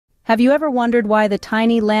Have you ever wondered why the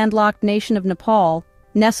tiny landlocked nation of Nepal,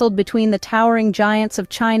 nestled between the towering giants of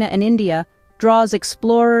China and India, draws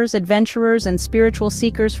explorers, adventurers, and spiritual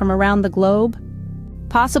seekers from around the globe?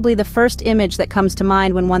 Possibly the first image that comes to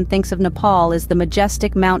mind when one thinks of Nepal is the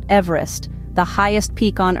majestic Mount Everest, the highest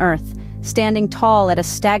peak on Earth, standing tall at a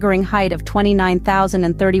staggering height of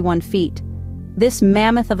 29,031 feet. This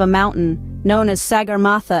mammoth of a mountain, known as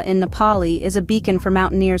Sagarmatha in Nepali, is a beacon for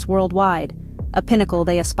mountaineers worldwide, a pinnacle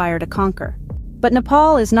they aspire to conquer. But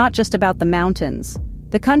Nepal is not just about the mountains.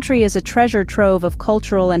 The country is a treasure trove of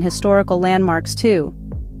cultural and historical landmarks too.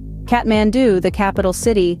 Kathmandu, the capital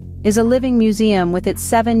city, is a living museum with its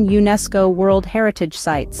 7 UNESCO World Heritage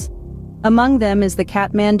Sites. Among them is the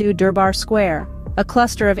Kathmandu Durbar Square, a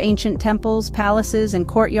cluster of ancient temples, palaces, and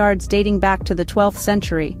courtyards dating back to the 12th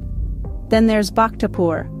century. Then there's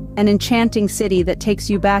Bhaktapur, an enchanting city that takes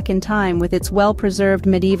you back in time with its well-preserved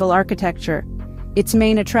medieval architecture. Its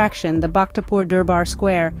main attraction, the Bhaktapur Durbar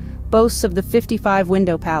Square, boasts of the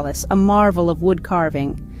 55-window palace, a marvel of wood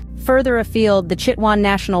carving. Further afield, the Chitwan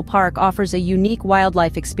National Park offers a unique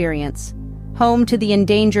wildlife experience. Home to the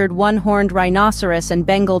endangered one-horned rhinoceros and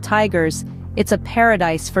Bengal tigers, it's a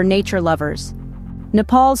paradise for nature lovers.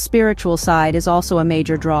 Nepal's spiritual side is also a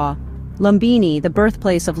major draw. Lumbini, the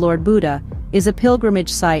birthplace of Lord Buddha, is a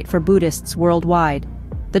pilgrimage site for Buddhists worldwide.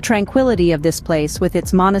 The tranquility of this place, with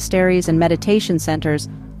its monasteries and meditation centers,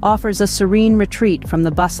 offers a serene retreat from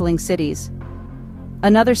the bustling cities.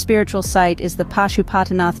 Another spiritual site is the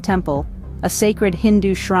Pashupatinath Temple, a sacred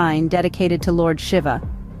Hindu shrine dedicated to Lord Shiva.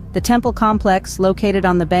 The temple complex, located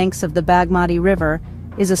on the banks of the Bagmati River,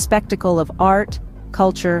 is a spectacle of art,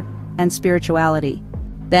 culture, and spirituality.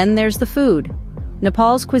 Then there's the food.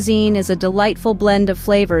 Nepal's cuisine is a delightful blend of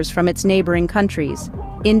flavors from its neighboring countries,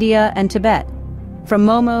 India and Tibet. From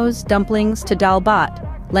momos, dumplings, to dal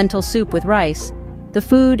bhat, lentil soup with rice, the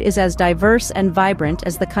food is as diverse and vibrant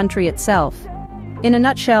as the country itself. In a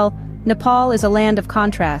nutshell, Nepal is a land of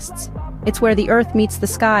contrasts. It's where the earth meets the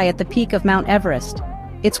sky at the peak of Mount Everest.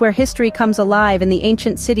 It's where history comes alive in the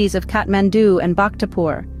ancient cities of Kathmandu and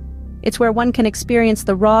Bhaktapur. It's where one can experience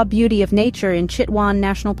the raw beauty of nature in Chitwan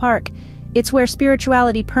National Park. It's where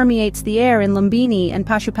spirituality permeates the air in Lumbini and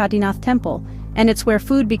Pashupatinath Temple, and it's where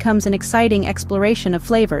food becomes an exciting exploration of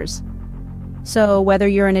flavors. So, whether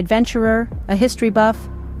you're an adventurer, a history buff,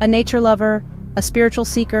 a nature lover, a spiritual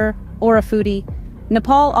seeker, or a foodie,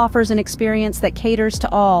 Nepal offers an experience that caters to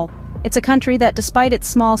all. It's a country that, despite its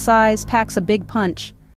small size, packs a big punch.